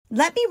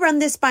Let me run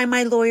this by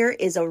my lawyer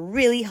is a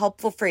really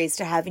helpful phrase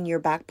to have in your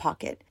back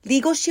pocket.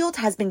 Legal Shield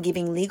has been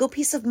giving legal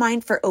peace of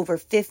mind for over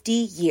 50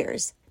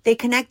 years. They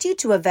connect you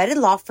to a vetted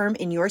law firm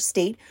in your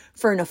state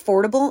for an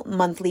affordable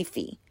monthly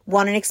fee.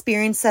 Want an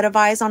experienced set of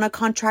eyes on a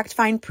contract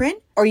fine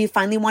print? Or you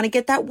finally want to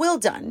get that will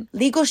done?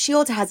 Legal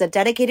Shield has a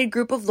dedicated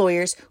group of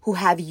lawyers who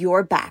have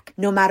your back,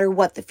 no matter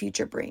what the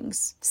future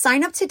brings.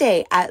 Sign up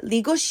today at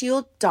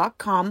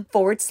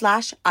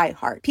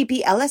LegalShield.com/iHeart.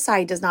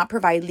 PPLSI does not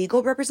provide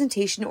legal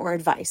representation or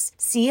advice.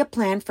 See a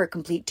plan for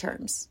complete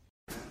terms.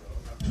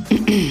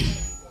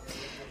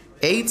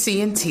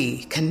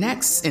 AT&T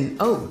connects an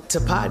ode to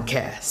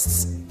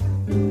podcasts.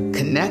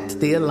 Connect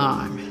the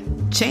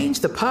alarm. Change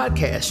the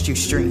podcast you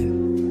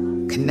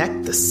stream.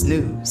 Connect the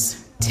snooze.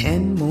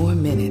 10 more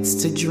minutes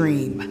to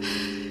dream.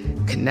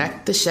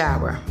 Connect the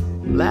shower.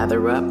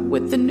 Lather up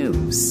with the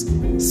news.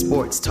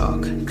 Sports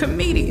talk,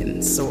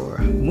 comedians, or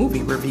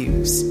movie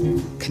reviews.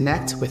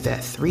 Connect with that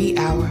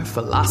 3-hour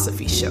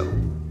philosophy show.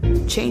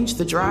 Change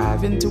the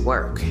drive into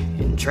work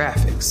in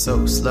traffic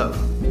so slow.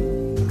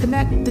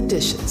 Connect the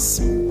dishes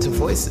to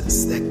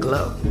voices that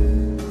glow.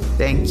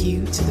 Thank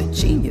you to the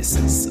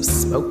geniuses of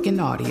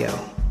spoken audio.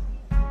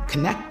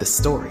 Connect the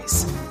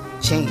stories.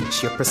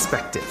 Change your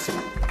perspective.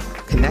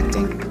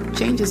 Connecting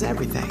changes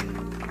everything.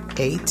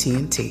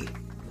 AT&T.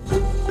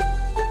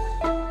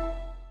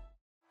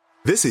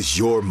 This is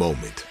your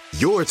moment,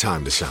 your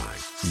time to shine,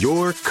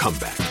 your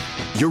comeback.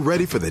 You're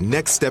ready for the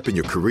next step in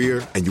your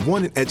career, and you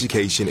want an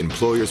education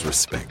employers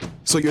respect.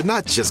 So you're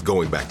not just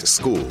going back to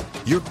school,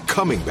 you're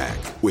coming back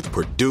with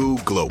Purdue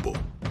Global.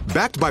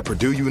 Backed by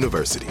Purdue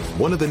University,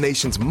 one of the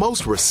nation's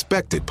most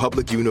respected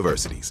public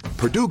universities,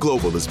 Purdue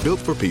Global is built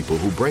for people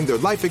who bring their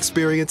life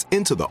experience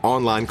into the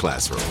online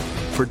classroom.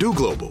 Purdue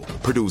Global,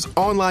 Purdue's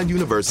online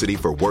university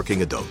for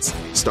working adults.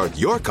 Start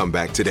your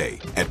comeback today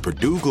at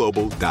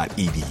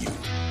purdueglobal.edu.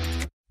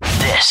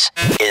 This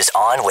is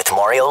On with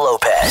Mario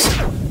Lopez.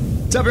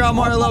 What's up, y'all?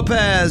 Mario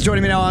Lopez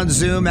joining me now on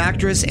Zoom,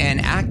 actress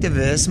and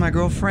activist, my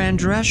girl Fran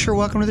Drescher.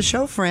 Welcome to the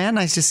show, Fran.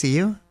 Nice to see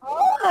you.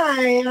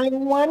 Hi,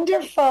 I'm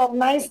wonderful.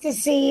 Nice to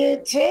see you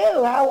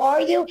too. How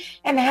are you?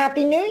 And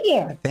Happy New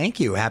Year. Thank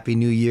you. Happy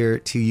New Year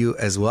to you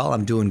as well.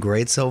 I'm doing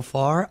great so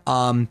far.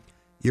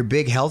 Your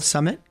big health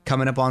summit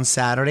coming up on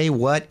Saturday.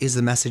 What is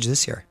the message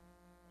this year?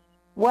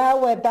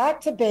 Well, we're back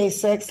to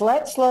basics.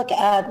 Let's look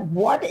at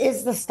what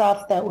is the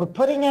stuff that we're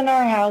putting in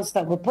our house,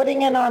 that we're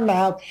putting in our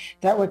mouth,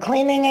 that we're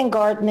cleaning and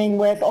gardening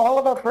with, all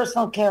of our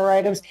personal care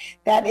items,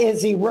 that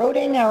is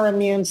eroding our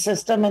immune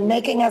system and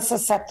making us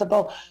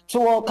susceptible to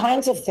all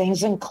kinds of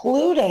things,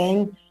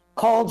 including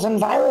colds and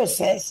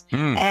viruses.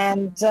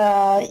 And,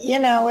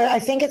 I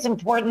think it's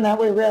important that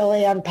we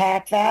really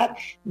unpack that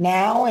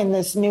now in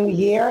this new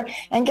year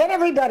and get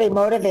everybody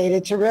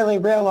motivated to really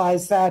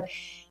realize that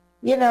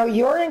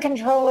you're in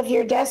control of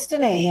your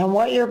destiny, and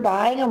what you're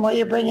buying and what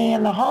you're bringing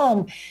in the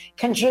home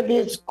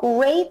contributes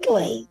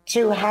greatly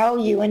to how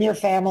you and your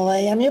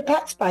family and your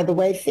pets, by the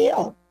way,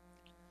 feel.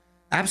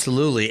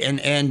 Absolutely.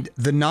 And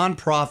the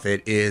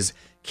nonprofit is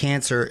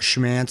Cancer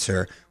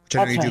Schmancer, which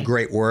I know you do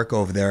great work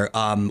over there.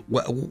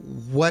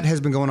 What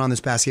has been going on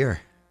this past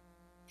year?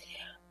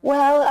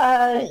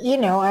 Well,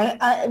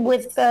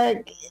 with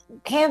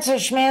Cancer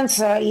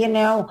Schmancer,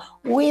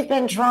 we've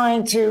been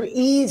trying to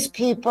ease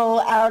people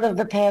out of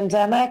the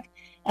pandemic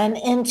and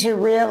into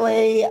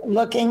really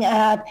looking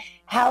at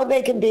how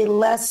they can be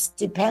less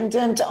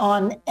dependent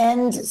on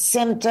end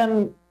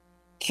symptom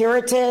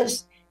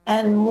curatives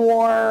and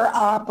more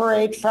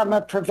operate from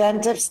a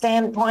preventive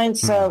standpoint.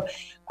 So,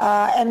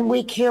 and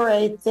we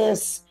curate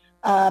this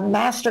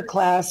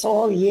masterclass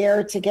all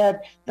year to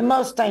get the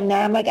most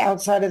dynamic,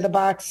 outside of the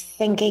box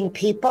thinking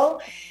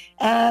people.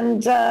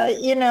 And,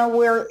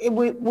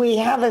 we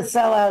have a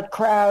sellout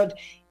crowd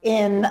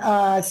in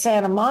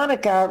Santa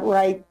Monica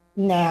right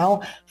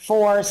now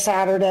for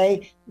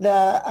Saturday,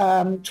 the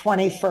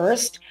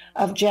 21st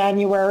of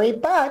January.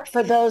 But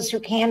for those who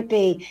can't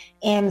be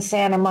in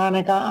Santa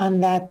Monica on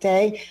that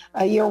day,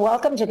 you're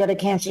welcome to go to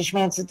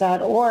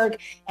cancerschmancer.org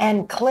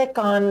and click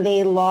on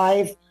the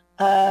live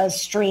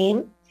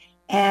stream.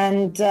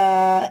 And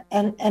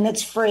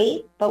it's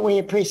free, but we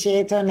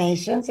appreciate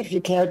donations if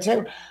you care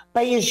to.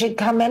 But you should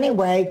come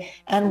anyway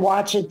and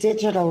watch it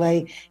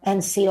digitally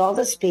and see all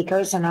the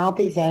speakers, and I'll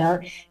be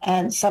there.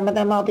 And some of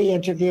them I'll be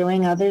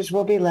interviewing, others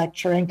will be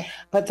lecturing,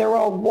 but they're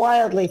all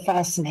wildly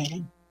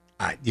fascinating.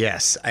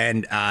 Yes,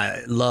 and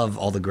I love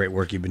all the great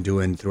work you've been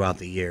doing throughout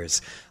the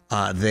years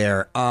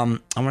there. I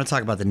want to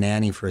talk about The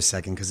Nanny for a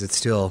second because it's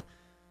still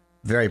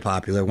very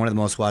popular. One of the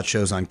most watched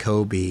shows on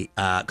Cozy,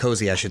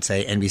 I should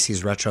say,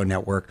 NBC's Retro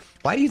Network.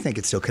 Why do you think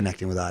it's still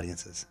connecting with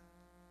audiences?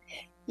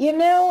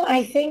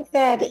 I think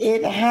that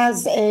it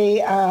has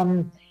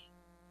a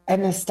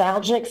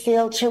nostalgic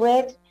feel to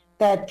it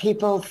that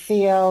people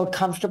feel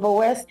comfortable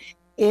with.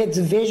 It's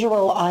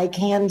visual eye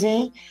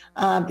candy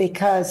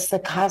because the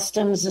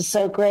costumes are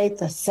so great.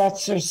 The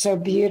sets are so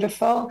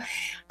beautiful.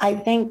 I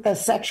think the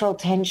sexual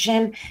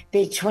tension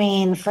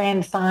between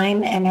Fran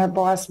Fine and her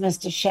boss,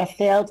 Mr.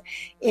 Sheffield,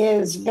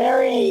 is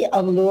very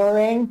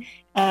alluring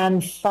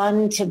and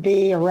fun to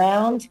be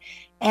around.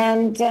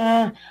 And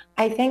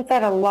I think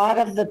that a lot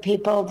of the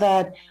people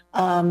that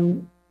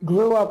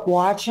grew up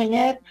watching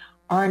it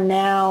are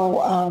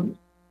now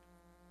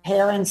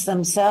parents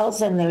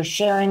themselves, and they're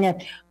sharing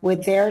it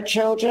with their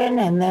children.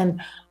 And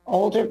then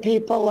older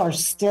people are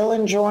still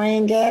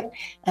enjoying it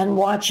and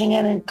watching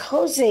it. And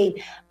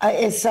Cozy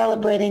is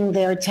celebrating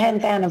their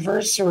 10th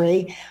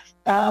anniversary.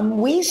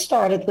 We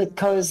started with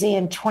Cozy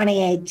in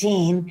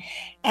 2018.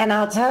 And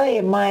I'll tell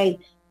you, my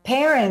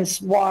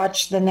parents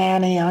watch The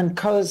Nanny on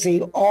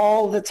Cozy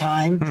all the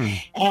time.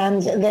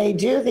 And they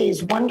do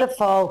these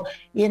wonderful,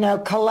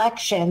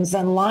 collections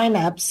and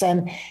lineups.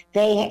 And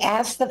they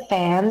ask the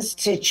fans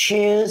to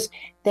choose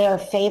their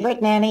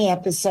favorite Nanny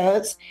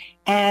episodes.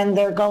 And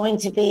they're going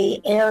to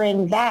be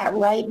airing that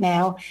right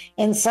now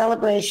in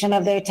celebration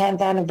of their 10th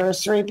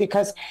anniversary,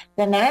 because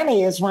The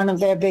Nanny is one of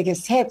their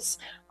biggest hits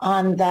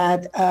on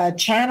that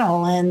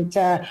channel. And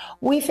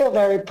we feel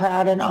very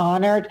proud and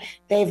honored.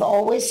 They've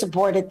always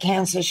supported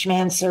Cancer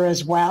Schmancer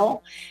as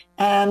well.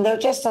 And they're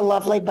just a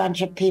lovely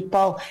bunch of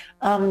people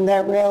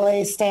that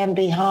really stand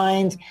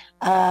behind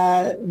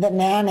The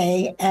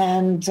Nanny.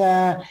 And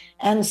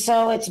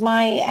so it's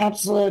my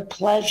absolute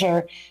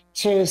pleasure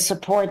to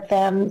support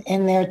them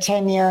in their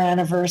 10-year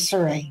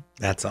anniversary.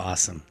 That's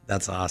awesome.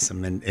 That's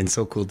awesome. And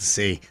so cool to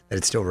see that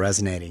it's still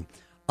resonating.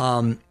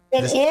 It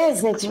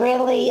is. It's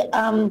really,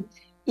 I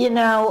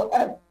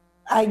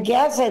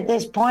guess at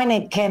this point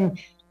it can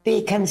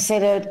be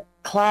considered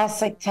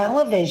classic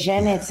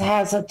television. It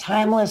has a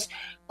timeless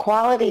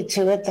quality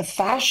to it. The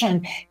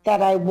fashion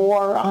that I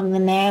wore on The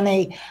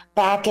Nanny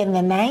back in the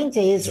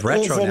 90s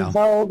is in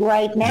vogue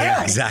right now.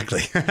 Yeah,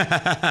 exactly.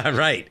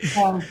 Right.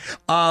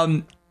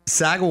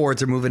 SAG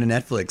Awards are moving to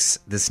Netflix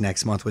this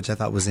next month, which I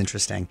thought was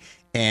interesting.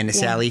 And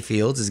Sally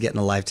Fields is getting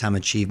a Lifetime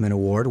Achievement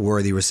Award,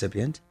 worthy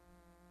recipient.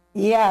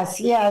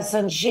 Yes.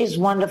 And she's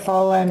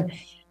wonderful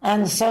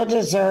and so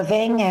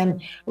deserving.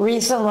 And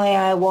recently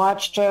I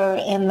watched her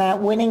in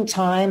that Winning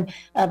Time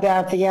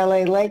about the LA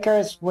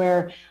Lakers,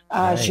 where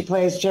she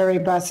plays Jerry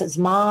Buss's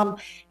mom.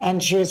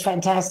 And she was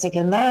fantastic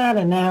in that.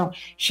 And now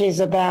she's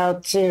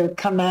about to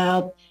come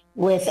out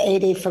with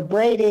 80 for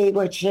Brady,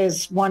 which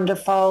is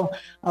wonderful,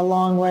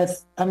 along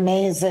with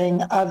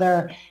amazing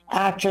other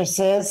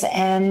actresses.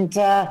 And,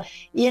 I'm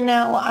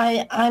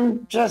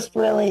just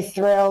really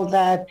thrilled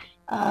that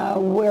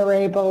we're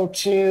able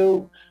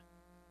to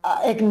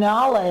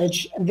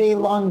acknowledge the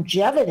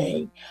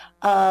longevity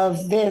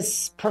of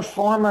this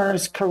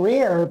performer's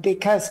career,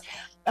 because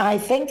I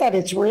think that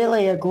it's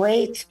really a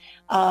great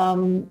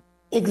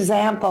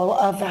example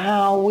of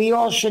how we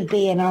all should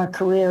be in our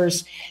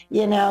careers.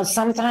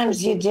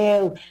 Sometimes you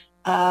do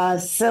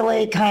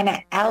silly kind of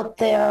out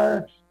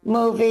there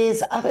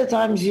movies. Other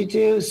times you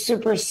do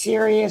super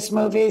serious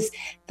movies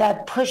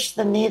that push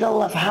the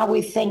needle of how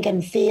we think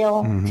and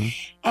feel.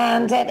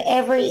 And at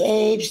every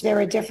age, there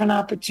are different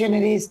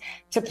opportunities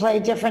to play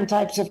different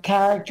types of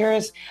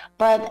characters.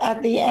 But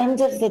at the end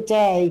of the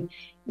day,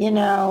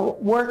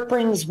 work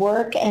brings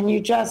work, and you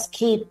just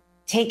keep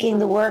taking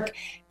the work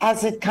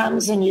as it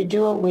comes, and you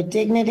do it with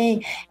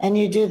dignity, and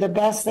you do the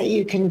best that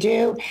you can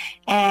do.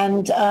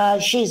 And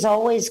she's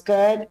always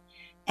good.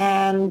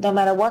 And no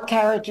matter what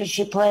character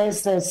she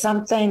plays, there's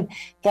something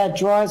that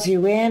draws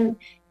you in,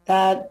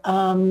 that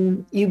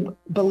you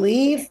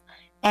believe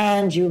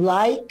and you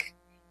like.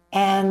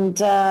 And,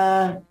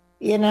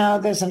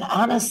 there's an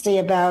honesty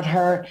about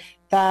her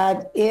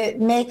that it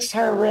makes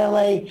her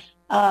really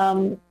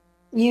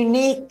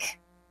unique,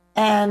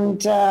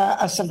 and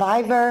a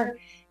survivor,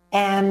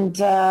 and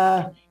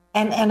a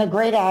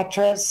great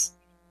actress.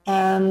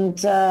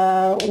 And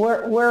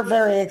we're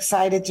very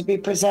excited to be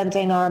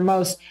presenting our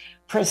most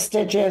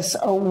prestigious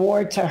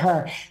award to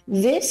her.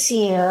 This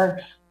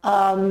year,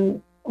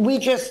 we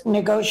just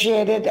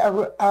negotiated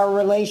our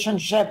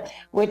relationship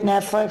with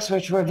Netflix,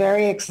 which we're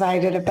very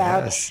excited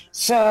about. Yes.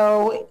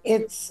 So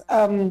it's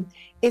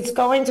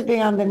going to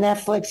be on the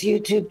Netflix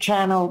YouTube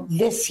channel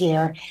this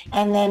year.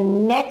 And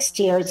then next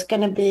year, it's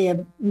going to be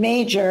a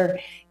major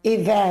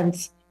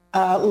event,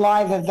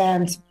 live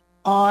event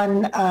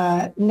on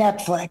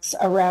Netflix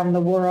around the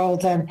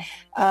world. And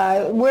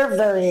we're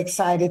very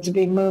excited to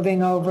be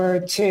moving over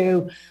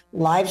to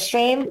live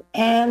stream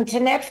and to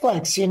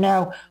Netflix.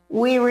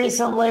 We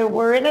recently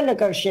were in a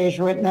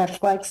negotiation with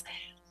Netflix,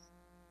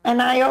 and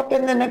I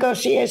opened the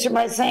negotiation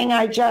by saying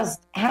I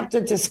just have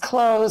to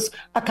disclose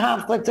a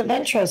conflict of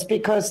interest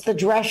because the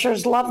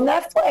Dreschers love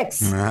Netflix.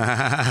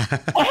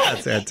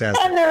 That's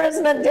fantastic. And there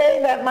isn't a day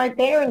that my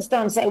parents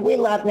don't say, we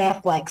love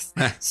Netflix.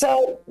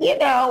 So,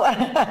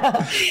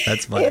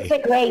 that's funny. It's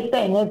a great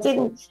thing. It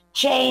didn't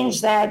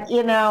change that,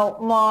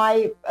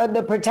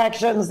 the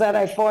protections that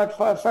I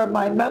fought for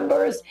my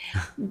members.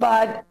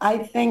 But I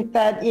think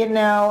that,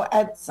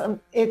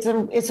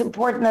 it's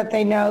important that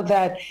they know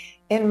that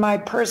in my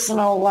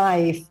personal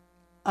life,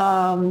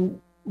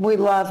 we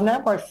love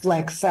network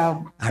flicks,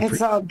 so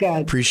it's all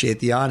good. Appreciate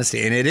the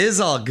honesty. And it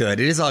is all good.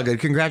 It is all good.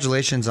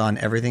 Congratulations on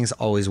everything. It's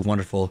always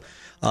wonderful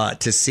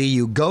to see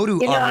you. Go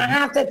to I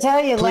have to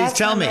tell you, please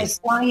tell me. I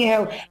saw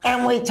you,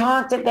 and we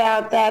talked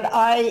about that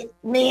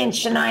me and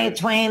Shania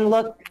Twain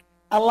look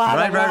a lot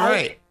alike.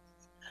 Right.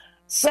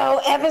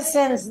 So ever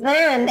since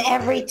then,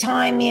 every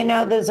time,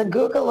 there's a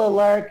Google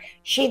alert,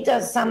 she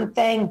does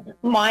something,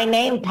 my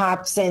name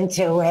pops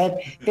into it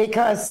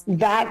because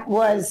that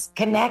was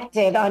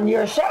connected on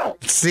your show.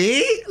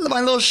 See? My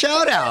little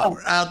shout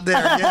out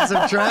there. Getting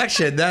some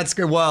traction. That's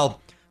good.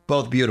 Well,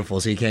 both beautiful,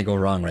 so you can't go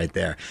wrong right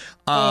there.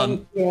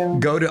 Thank you.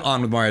 Go to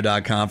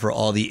onwithmario.com for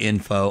all the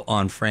info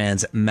on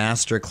Fran's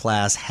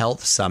Masterclass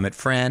Health Summit.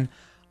 Fran,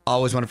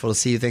 always wonderful to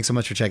see you. Thanks so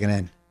much for checking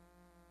in.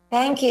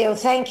 Thank you.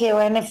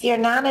 And if you're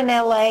not in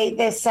LA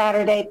this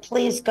Saturday,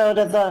 please go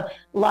to the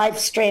live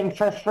stream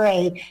for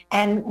free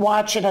and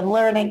watch it and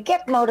learn and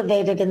get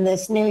motivated in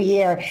this new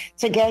year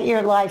to get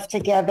your life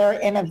together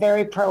in a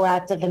very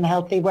proactive and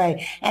healthy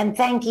way. And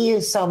thank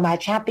you so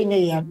much. Happy New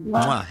Year.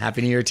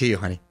 Happy New Year to you,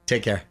 honey.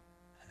 Take care.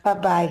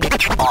 Bye-bye.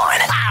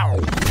 On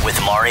with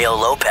Mario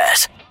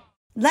Lopez.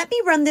 Let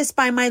me run this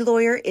by my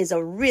lawyer is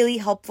a really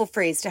helpful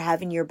phrase to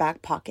have in your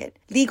back pocket.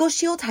 Legal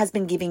Shield has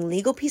been giving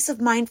legal peace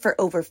of mind for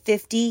over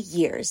 50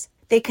 years.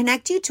 They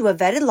connect you to a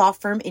vetted law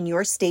firm in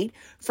your state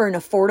for an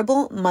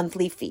affordable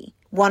monthly fee.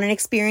 Want an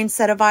experienced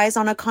set of eyes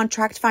on a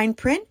contract fine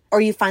print? Or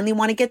you finally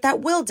want to get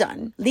that will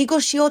done? Legal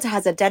Shield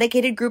has a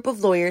dedicated group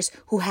of lawyers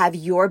who have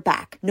your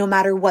back, no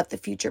matter what the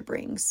future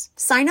brings.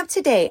 Sign up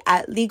today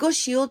at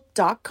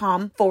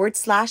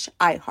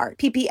LegalShield.com/iHeart.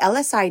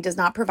 PPLSI does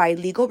not provide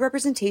legal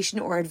representation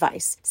or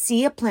advice.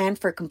 See a plan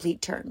for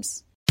complete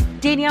terms.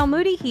 Danielle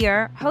Moody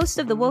here, host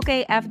of the Woke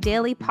AF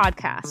Daily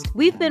podcast.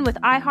 We've been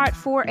with iHeart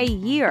for a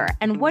year,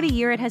 and what a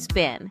year it has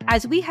been.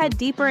 As we head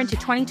deeper into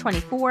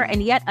 2024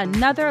 and yet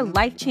another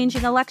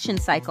life-changing election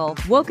cycle,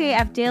 Woke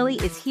AF Daily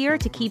is here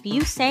to keep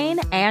you sane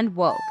and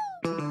woke.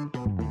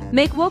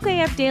 Make Woke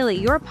AF Daily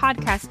your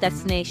podcast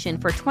destination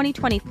for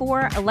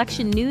 2024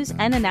 election news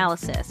and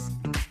analysis.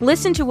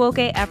 Listen to Woke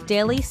AF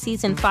Daily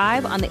Season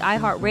 5 on the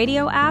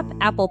iHeartRadio app,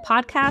 Apple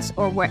Podcasts,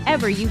 or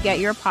wherever you get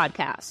your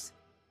podcasts.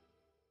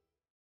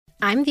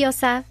 I'm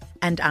Diosa.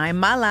 And I'm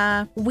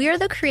Mala. We're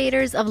the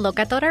creators of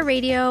Locatora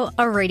Radio,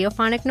 a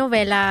radiophonic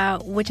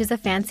novela, which is a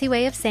fancy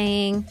way of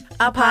saying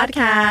a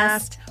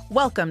podcast.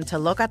 Welcome to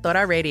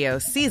Locatora Radio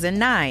Season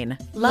 9.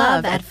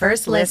 Love at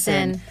First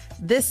Listen.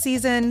 This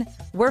season,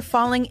 we're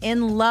falling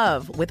in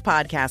love with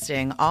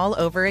podcasting all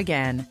over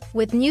again.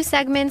 With new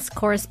segments,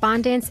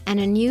 correspondence, and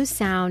a new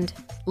sound.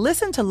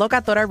 Listen to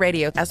Locatora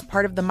Radio as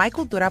part of the My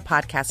Cultura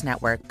Podcast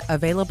Network,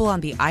 available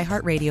on the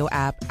iHeartRadio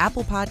app,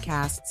 Apple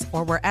Podcasts,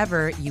 or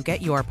wherever you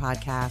get your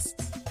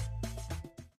podcasts.